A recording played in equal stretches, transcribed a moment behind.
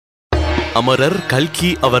அமரர் கல்கி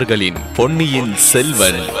அவர்களின் பொன்னியின்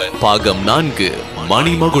செல்வன் பாகம் 4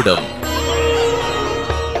 மணிமகுடம்.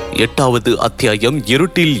 8வது அத்தியாயம்.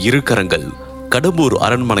 இருட்டில் இரு கரங்கள். கடம்பூர்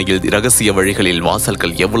அரண்மனையில் இரகசிய வழிகளில்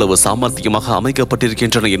வாசல்கள் எவ்வளவு சாமர்த்தியமாக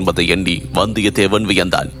அமைக்கப்பட்டிருக்கின்றன என்பதை எண்ணி வந்தியத்தேவன்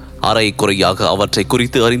வியந்தான். அரை குறையாக அவற்றை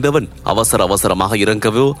குறித்து அறிந்தவன் அவசரமாக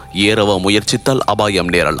இறங்கவோ ஏறவோ முயற்சித்தால்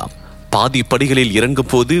அபாயம் நேரலாம். பாதி படிகளில்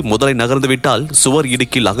இறங்கும் போது முதலை நகர்ந்துவிட்டால் சுவர்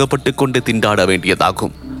இடுக்கில் அகப்பட்டு கொண்டு திண்டாட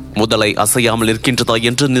வேண்டியதாகும். முதலை அசையாமல் இருக்கின்றதா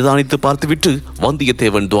என்று நிதானித்து பார்த்துவிட்டு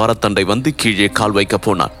வந்தியத்தேவன் துவாரத்தண்டை வந்து கீழே கால் வைக்க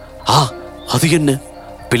போனான். அது என்ன?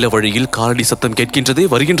 பில வழியில் காலடி சத்தம் கேட்கின்றதே.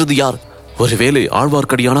 வருகின்றது யார்? ஒருவேளை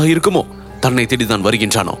ஆழ்வார்க்கடியானாக இருக்குமோ? தன்னை தேடிதான்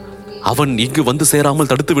வருகின்றானோ? அவன் இங்கு வந்து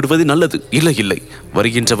சேராமல் தடுத்து விடுவது நல்லது. இல்லை,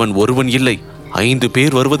 வருகின்றவன் ஒருவன் இல்லை, 5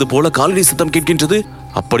 பேர் வருவது போல காலடி சத்தம் கேட்கின்றது.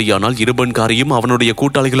 அப்படியானால் இருபன்காரியும் அவனுடைய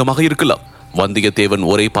கூட்டாளிகளுமாக இருக்கலாம். வந்தியத்தேவன்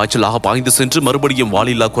ஒரே பாய்ச்சலாக பாய்ந்து சென்று மறுபடியும்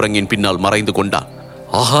வாலில்லா குரங்கின் பின்னால் மறைந்து கொண்டான்.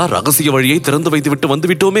 ரகசிய வழியை திறந்து வைத்துவிட்டு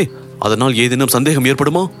வந்துவிட்டோமே, அதனால் ஏதேனும் சந்தேகம்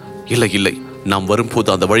ஏற்படுமா? இல்லை, நாம் வரும்போது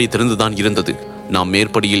அந்த வழி திறந்துதான் இருந்தது. நாம்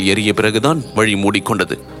மேற்படியில் ஏறிய பிறகுதான் வழி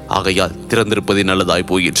மூடிக்கொண்டது. ஆகையால் திறந்திருப்பதே நல்லதாய்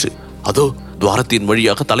போயிற்று. அதோ துவாரத்தின்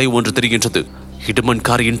வழியாக தலை ஒன்று தெரிகின்றது.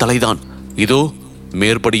 இடுமன்காரியின் தலைதான். இதோ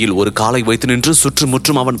மேற்படியில் ஒரு காலை வைத்து நின்று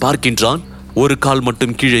சுற்றுமுற்றும் அவன் பார்க்கின்றான். ஒரு கால்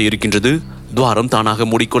மட்டும் கீழே இருக்கின்றது. துவாரம் தானாக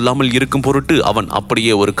மூடிக்கொள்ளாமல் இருக்கும் பொருட்டு அவன்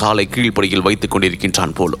அப்படியே ஒரு காலை கீழ்ப்படியில் வைத்துக்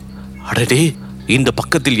கொண்டிருக்கின்றான் போலும். அடடே, இந்த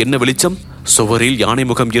பக்கத்தில் என்ன வெளிச்சம்! சுவரில் யானை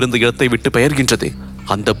முகம் இருந்த இடத்தை விட்டு பெயர்கின்றது.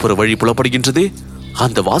 அந்த புற வழி புலப்படுகின்றது.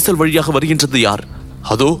 அந்த வாசல் வழியாக வருகின்றது யார்?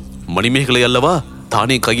 அதோ மணிமேகலை அல்லவா?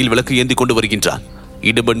 தானே கையில் விளக்கு ஏந்தி கொண்டு வருகின்றான்.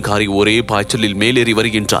 இடுமன்காரி ஒரே பாய்ச்சலில் மேலேறி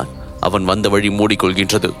வருகின்றான். அவன் வந்த வழி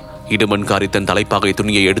மூடிக்கொள்கின்றது. இடுமன்காரி தன் தலைப்பாகை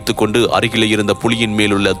துணியை எடுத்துக்கொண்டு அருகிலே இருந்த புலியின்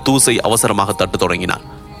மேலுள்ள தூசை அவசரமாக தட்டு தொடங்கினான்.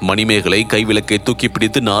 மணிமேகலை கைவிளக்கை தூக்கி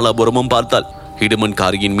பிடித்து நாலாபுரமும் பார்த்தாள்.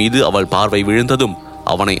 இடுமன்காரியின் மீது அவள் பார்வை விழுந்ததும்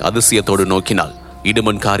அவனை அதிசயத்தோடு நோக்கினாள்.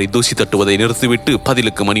 இடுமன்காரி தூசி தட்டுவதை நிறுத்திவிட்டு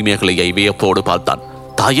பதிலுக்கு மணிமேகலையை வியப்போடு பார்த்தான்.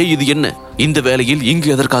 தாயே, இது என்ன? இந்த வேளையில் இங்கு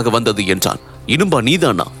எதற்காக வந்தது என்றான். இடும்பா,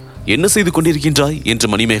 நீதானா? என்ன செய்து கொண்டிருக்கின்றாய் என்று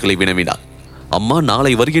மணிமேகலை வினவினாள். அம்மா,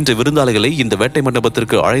 நாளை வருகின்ற விருந்தாளிகளை இந்த வேட்டை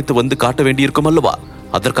மண்டபத்திற்கு அழைத்து வந்து காட்ட வேண்டியிருக்கும் அல்லவா?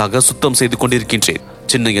 அதற்காக சுத்தம் செய்து கொண்டிருக்கின்றேன்.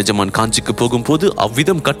 சின்ன எஜமான் காஞ்சிக்கு போகும்போது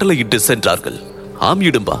அவ்விதம் கட்டளையிட்டு சென்றார்கள். ஆம்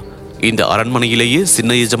இடும்பா, இந்த அரண்மனையிலேயே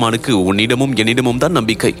சின்ன எஜமானுக்கு உன்னிடமும் என்னிடமும் தான்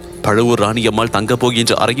நம்பிக்கை. பழுவூர் ராணியம்மாள் தங்க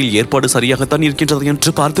போகின்ற அறையில் ஏற்பாடு சரியாகத்தான் இருக்கின்றது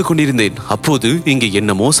என்று பார்த்து கொண்டிருந்தேன். அப்போது இங்கு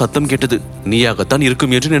என்னமோ சத்தம் கேட்டது. நீயாகத்தான்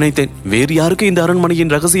இருக்கும் என்று நினைத்தேன். வேறு யாருக்கு இந்த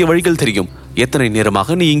அரண்மனையின் ரகசிய வழிகள் தெரியும்? எத்தனை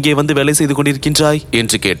நேரமாக நீ இங்கே வந்து வேலை செய்து கொண்டிருக்கின்றாய்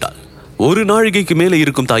என்று கேட்டாள். 1 நாழிகைக்கு மேலே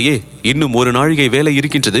இருக்கும் தாயே. இன்னும் 1 நாழிகை வேலை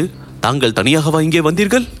இருக்கின்றது. தாங்கள் தனியாகவா இங்கே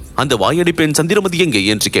வந்தீர்கள்? அந்த வாயடி பெண் சந்திரமதி எங்கே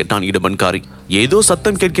என்று கேட்டான் இடுமன்காரி. ஏதோ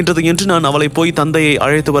சத்தம் கேட்கின்றது என்று நான் அவளை போய் தந்தையை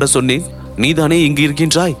அழைத்து வர சொன்னேன். நீதானே இங்கு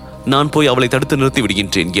இருக்கின்றாய். நான் போய் அவளை தடுத்து நிறுத்தி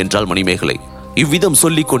விடுகின்றேன் என்றாள் மணிமேகலை. இவ்விதம்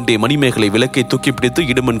சொல்லிக் கொண்டே மணிமேகலை விளக்கை தூக்கி பிடித்து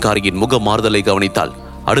இடுமன்காரியின் முக மாறுதலை கவனித்தாள்.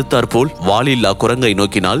 அடுத்தாற்போல் வாலில்லா குரங்கை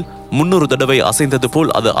நோக்கினால் 300 தடவை அசைந்தது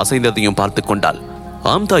போல் அது அசைந்ததையும் பார்த்து கொண்டாள்.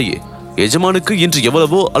 ஆம் தாயே, எஜமானுக்கு இன்று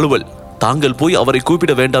எவ்வளவோ அலுவல். தாங்கள் போய் அவரை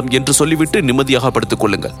கூப்பிட வேண்டாம் என்று சொல்லிவிட்டு நிம்மதியாக படுத்துக்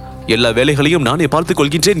கொள்ளுங்கள். எல்லா வேலைகளையும் நானே பார்த்துக்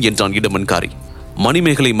கொள்கின்றேன் என்றான் இடுமன்காரி.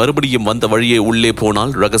 மணிமேகலை மறுபடியும் வந்த வழியே உள்ளே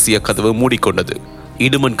போனால் ரகசிய கதவு மூடிக்கொண்டது.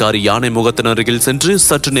 இடுமன்காரி யானை முகத்தின் அருகில் சென்று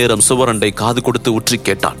சற்று நேரம் சுவரண்டை காது கொடுத்து உற்றி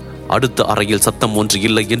கேட்டான். அடுத்த அறையில் சத்தம் ஒன்று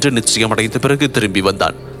இல்லை என்று நிச்சயமடைந்த பிறகு திரும்பி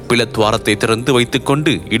வந்தான். பிளத்வாரத்தை திறந்து வைத்துக்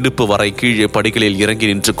கொண்டு இடுப்பு வரை கீழே படிகளில்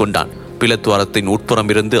இறங்கி நின்று கொண்டான். பிளத்வாரத்தின்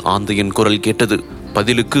உட்புறம் இருந்து ஆந்தையின் குரல் கேட்டது.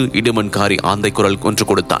 பதிலுக்கு இடுமன்காரி ஆந்தை குரல் ஒன்று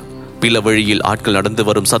கொடுத்தான். பில வழியில் ஆட்கள் நடந்து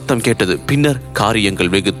வரும் சத்தம் கேட்டது. பின்னர் காரியங்கள்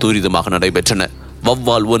வெகு துரிதமாக நடைபெற்றன.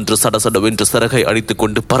 வவ்வால் ஒன்று சடசடவென்று சிறகை அடித்துக்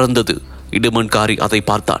கொண்டு பறந்தது. இடுமன்காரி அதை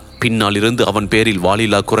பார்த்தான். பின்னால் இருந்து அவன் பேரில்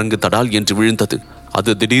வாலில்லா குரங்கு தடால் என்று விழுந்தது.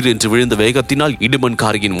 அது திடீரென்று விழுந்த வேகத்தினால்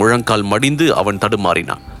இடுமன்காரியின் முழங்கால் மடிந்து அவன்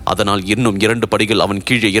தடுமாறினான். அதனால் இன்னும் 2 படிகள் அவன்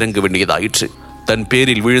கீழே இறங்க வேண்டியதாயிற்று. தன்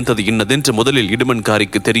பேரில் விழுந்தது இன்னதென்று முதலில்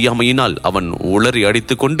இடுமன்காரிக்கு தெரியாமையினால் அவன் உளறி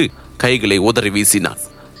அடித்துக் கொண்டு கைகளை உதறி வீசினான்.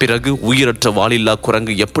 பிறகு உயிரற்ற வாலில்லா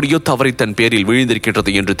குரங்கு எப்படியோ தவறி தன் பேரில்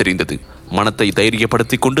விழுந்திருக்கின்றது என்று தெரிந்தது. மனத்தை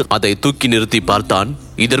தைரியப்படுத்திக் கொண்டு அதை தூக்கி நிறுத்தி பார்த்தான்.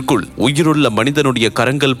 இதற்குள் உயிருள்ள மனிதனுடைய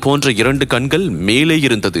கரங்கள் போன்ற 2 கண்கள் மேலே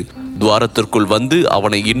இருந்தது. துவாரத்திற்குள் வந்து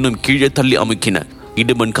அவனை இன்னும் கீழே தள்ளி அமுக்கின.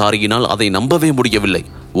 இடுமன்காரியினால் அதை நம்பவே முடியவில்லை.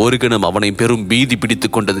 ஒரு கணம் அவனை பெரும் பீதி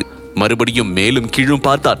பிடித்துக் கொண்டது. மறுபடியும் மேலும் கீழும்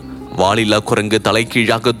பார்த்தான். வாலில்லா குரங்கு தலை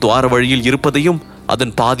கீழாக துவார வழியில் இருப்பதையும்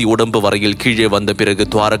அதன் பாதி உடம்பு வரையில் கீழே வந்த பிறகு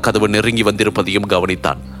துவார கதவு நெருங்கி வந்திருப்பதையும்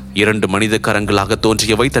கவனித்தான். 2 மனித கரங்களாக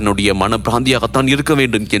தோன்றியவை தன்னுடைய மன பிராந்தியாகத்தான் இருக்க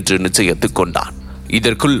வேண்டும் என்று நிச்சயித்துக் கொண்டான்.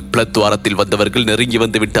 இதற்குள் பிளத்வாரத்தில் வந்தவர்கள் நெருங்கி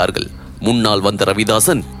வந்து விட்டார்கள். முன்னால் வந்த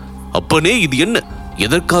ரவிதாசன், அப்பனே, இது என்ன?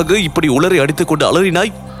 எதற்காக இப்படி உளறி அடித்துக் கொண்டு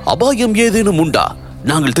அலறினாய்? அபாயம் ஏதேனும் உண்டா?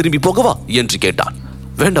 நாங்கள் திரும்பி போகவா என்று கேட்டான்.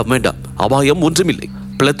 வேண்டாம், அபாயம் ஒன்றுமில்லை.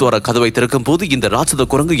 பிளத்துவார கதவை திறக்கும் போது இந்த ராட்சத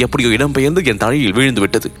குரங்கு எப்படியோ இடம்பெயர்ந்து என் தலையில் விழுந்து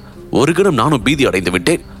விட்டது. ஒரு கணம் நானும் பீதி அடைந்து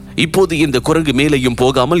விட்டேன். இப்போது இந்த குரங்கு மேலேயும்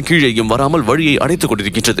போகாமல் கீழேயும் வராமல் வழியை அடைத்துக்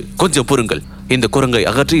கொண்டிருக்கின்றது. கொஞ்சம் பொறுங்கள், இந்த குரங்கை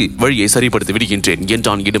அகற்றி வழியை சரிப்படுத்தி விடுகின்றேன்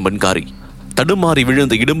என்றான் இடும்பன்காரி. தடுமாறி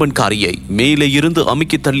விழுந்த இடும்பன்காரியை மேலே இருந்து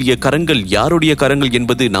அமுக்கி தள்ளிய கரங்கள் யாருடைய கரங்கள்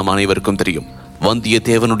என்பது நாம் அனைவருக்கும் தெரியும்.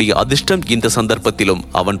 வந்தியத்தேவனுடைய அதிர்ஷ்டம் இந்த சந்தர்ப்பத்திலும்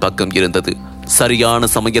அவன் பக்கம் இருந்தது. சரியான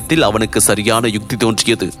சமயத்தில் அவனுக்கு சரியான யுக்தி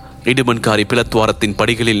தோன்றியது. இடுமன்காரி பிளத்வாரத்தின்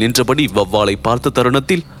படிகளில் நின்றபடி வவ்வாலை பார்த்த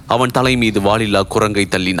தருணத்தில் அவன் தலை மீது வாலில்லா குரங்கை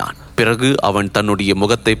தள்ளினான். பிறகு அவன் தன்னுடைய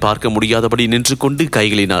முகத்தை பார்க்க முடியாதபடி நின்று கொண்டு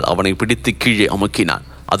கைகளினால் அவனை பிடித்து கீழே அமுக்கினான்.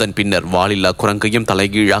 அதன் பின்னர் வாலில்லா குரங்கையும்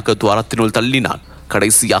தலைகீழாக துவாரத்தினுள் தள்ளினான்.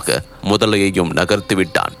 கடைசியாக முதலையையும் நகர்த்து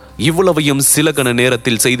விட்டான். இவ்வளவையும் சில கண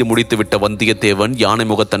நேரத்தில் செய்து முடித்துவிட்ட வந்தியத்தேவன் யானை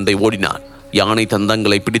முகத்தண்டை ஓடினான். யானை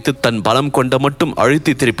தந்தங்களை பிடித்து தன் பலம் கொண்ட மட்டும்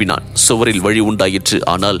அழுத்தி திருப்பினான். சுவரில் வழி உண்டாயிற்று.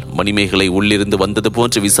 ஆனால் மணிமேகலை உள்ளிருந்து வந்தது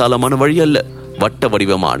போன்ற விசாலமான வழி அல்ல, வட்ட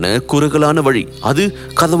வடிவமான குறுகலான வழி. அது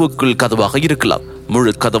கதவுக்குள் கதவாக இருக்கலாம்.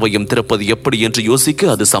 முழு கதவையும் திறப்பது எப்படி என்று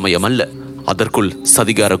யோசிக்க அது சமயம் அல்ல. அதற்குள்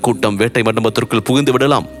சதிகார கூட்டம் வேட்டை மண்டபத்திற்குள் புகுந்து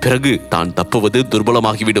விடலாம். பிறகு தான் தப்புவது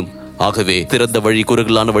துர்பலமாகிவிடும். ஆகவே திறந்த வழி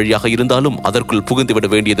குறுகலான வழியாக இருந்தாலும் அதற்குள் புகுந்து விட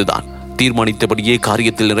வேண்டியதுதான். தீர்மானித்தபடியே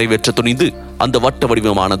காரியத்தில் நிறைவேற்ற துணிந்து அந்த வட்ட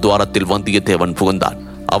வடிவமான துவாரத்தில் வந்தியத்தேவன் புகுந்தான்.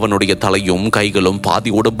 அவனுடைய தலையும் கைகளும்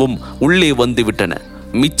பாதி உடம்பும் உள்ளே வந்து விட்டன.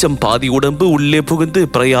 மிச்சம் பாதி உடம்பு உள்ளே புகுந்து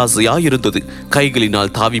பிரயாசையாயிருந்தது.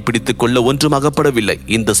 கைகளினால் தாவி பிடித்துக் கொள்ள ஒன்றும் அகப்படவில்லை.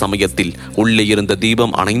 இந்த சமயத்தில் உள்ளே இருந்த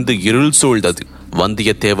தீபம் அணைந்து இருள் சூழ்ந்தது.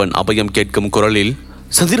 வந்தியத்தேவன் அபயம் கேட்கும் குரலில்,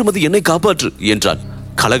 சந்திரமதி, என்னை காப்பாற்று என்றான்.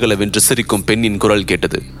 கலகலவென்று சிரிக்கும் பெண்ணின் குரல்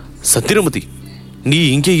கேட்டது. சந்திரமதி, நீ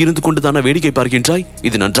இங்கே இருந்து கொண்டுதான வேடிக்கை பார்க்கின்றாய்?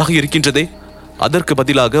 இது நன்றாக இருக்கின்றதே. அதற்கு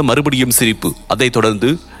பதிலாக மறுபடியும் சிரிப்பு. அதைத் தொடர்ந்து,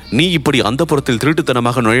 நீ இப்படி அந்த புறத்தில்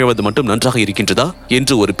திருட்டுத்தனமாக நுழைவது மட்டும் நன்றாக இருக்கின்றதா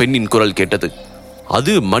என்று ஒரு பெண்ணின் குரல் கேட்டது.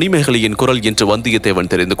 அது மணிமேகலையின் குரல் என்று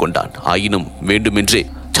வந்தியத்தேவன் தெரிந்து கொண்டான். ஆயினும் வேண்டுமென்றே,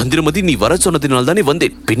 சந்திரமதி, நீ வர சொன்னதினால் தானே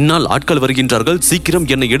வந்தேன். பின்னால் ஆட்கள் வருகின்றார்கள், சீக்கிரம்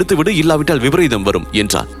என்னை எடுத்துவிடு, இல்லாவிட்டால் விபரீதம் வரும்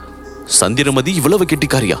என்றான். சந்திரமதி இவ்வளவு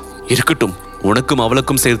கெட்டிக்காரியா? இருக்கட்டும், உனக்கும்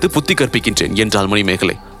அவளுக்கும் சேர்த்து புத்தி கற்பிக்கின்றேன் என்றாள்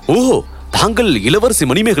மணிமேகலை. ஓஹோ, தாங்கள் இளவரசி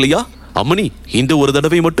மணிமேகலையா? அம்மணி, இந்த ஒரு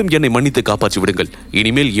தடவை மட்டும் என்னை மன்னித்து காப்பாற்றி விடுங்கள்.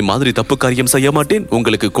 இனிமேல் இம்மாதிரி தப்பு காரியம் செய்ய மாட்டேன்.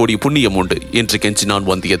 உங்களுக்கு கோடி புண்ணியம் உண்டு என்று கெஞ்சினான்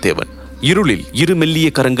வந்தியத்தேவன். இருளில் இரு மெல்லிய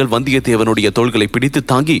கரங்கள் வந்தியத்தேவனுடைய தோள்களை பிடித்து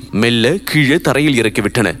தாங்கி மெல்ல கீழே தரையில்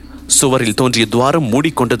இறக்கிவிட்டன. சுவரில் தோன்றிய துவாரம்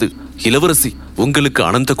மூடிக்கொண்டது. இளவரசி, உங்களுக்கு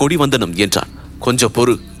அனந்த கோடி வந்தனம் என்றான். கொஞ்சம்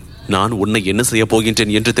பொறு, நான் உன்னை என்ன செய்ய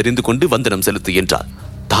போகின்றேன் என்று தெரிந்து கொண்டு வந்தனம் செலுத்து என்றார்.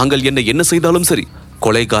 தாங்கள் என்னை என்ன செய்தாலும் சரி,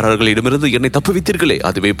 கொலைகாரர்களிடமிருந்து என்னை தப்புவித்தீர்களே,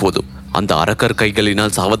 அதுவே போதும். அந்த அரக்கர்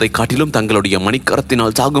கைகளினால் சாவதை காட்டிலும் தங்களுடைய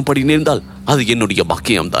மணிக்கரத்தினால் சாகும்படி நேர்ந்தால் அது என்னுடைய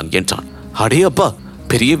பாக்கியம்தான் என்றான். அடே அப்பா,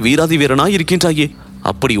 பெரிய வீராதி வீரனாய் இருக்கின்றாயே.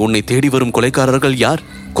 அப்படி உன்னை தேடி வரும் கொலைகாரர்கள் யார்?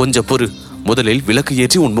 கொஞ்சம் பொறு, முதலில் விளக்கு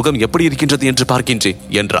ஏற்றி உன் முகம் எப்படி இருக்கின்றது என்று பார்க்கின்றேன்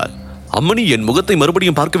என்றார். அம்மணி, என் முகத்தை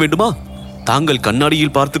மறுபடியும் பார்க்க வேண்டுமா? தாங்கள்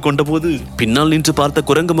கண்ணாடியில் பார்த்து கொண்ட போது பின்னால் நின்று பார்த்த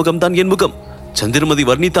குரங்கு முகம்தான் என் முகம். சந்திரமதி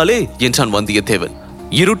வர்ணித்தாலே என்றான் வந்தியத்தேவன்.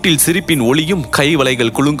 இருட்டில் சிரிப்பின் ஒளியும்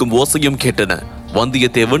கைவளைகள் குலுங்கும் ஓசையும் கேட்டன.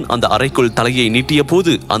 வந்தியத்தேவன் அந்த அறைக்குள் தலையை நீட்டிய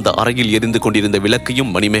போது அந்த அறையில் எரிந்து கொண்டிருந்த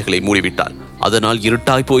விளக்கையும் மணிமேகலை மூடிவிட்டாள். அதனால்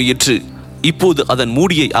இருட்டாய் போயிற்று. இப்போது அதன்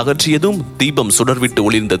மூடியை அகற்றியதும் தீபம் சுடர்விட்டு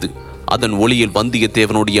ஒளிர்ந்தது. அதன் ஒளியில்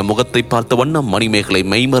வந்தியத்தேவனுடைய முகத்தை பார்த்த வண்ணம் மணிமேகலை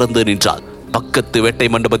மெய்மறந்து நின்றாள். பக்கத்து வேட்டை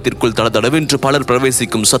மண்டபத்திற்குள் தடதடவென்று பலர்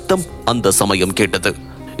பிரவேசிக்கும் சத்தம் அந்த சமயம் கேட்டது.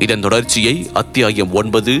 இதன் தொடர்ச்சியை அத்தியாயம்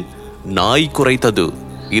 9 நாய் குரைத்தது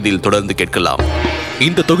இதில் தொடர்ந்து கேட்கலாம்.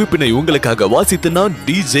 இந்த தொகுப்பினை உங்களுக்காக வாசித்து நான்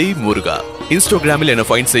டிஜே முருகா. இன்ஸ்டாகிராமில் என்ன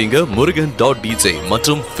ஃபைண்ட் செய்யுங்க murugan.dj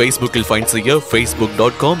மற்றும் ஃபேஸ்புக்கில் ஃபைண்ட் செய்ய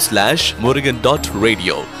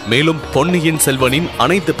facebook.com/murugan.radio. மேலும் பொன்னியின் செல்வனின்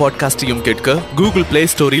அனைத்து பாட்காஸ்டையும் கேட்க கூகுள் பிளே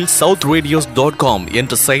ஸ்டோரில் southradios.com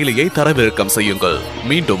என்ற செயலியை தரவிறக்கம் செய்யுங்கள்.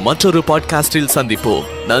 மீண்டும் மற்றொரு பாட்காஸ்டில் சந்திப்போம்.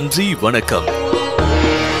 நன்றி, வணக்கம்.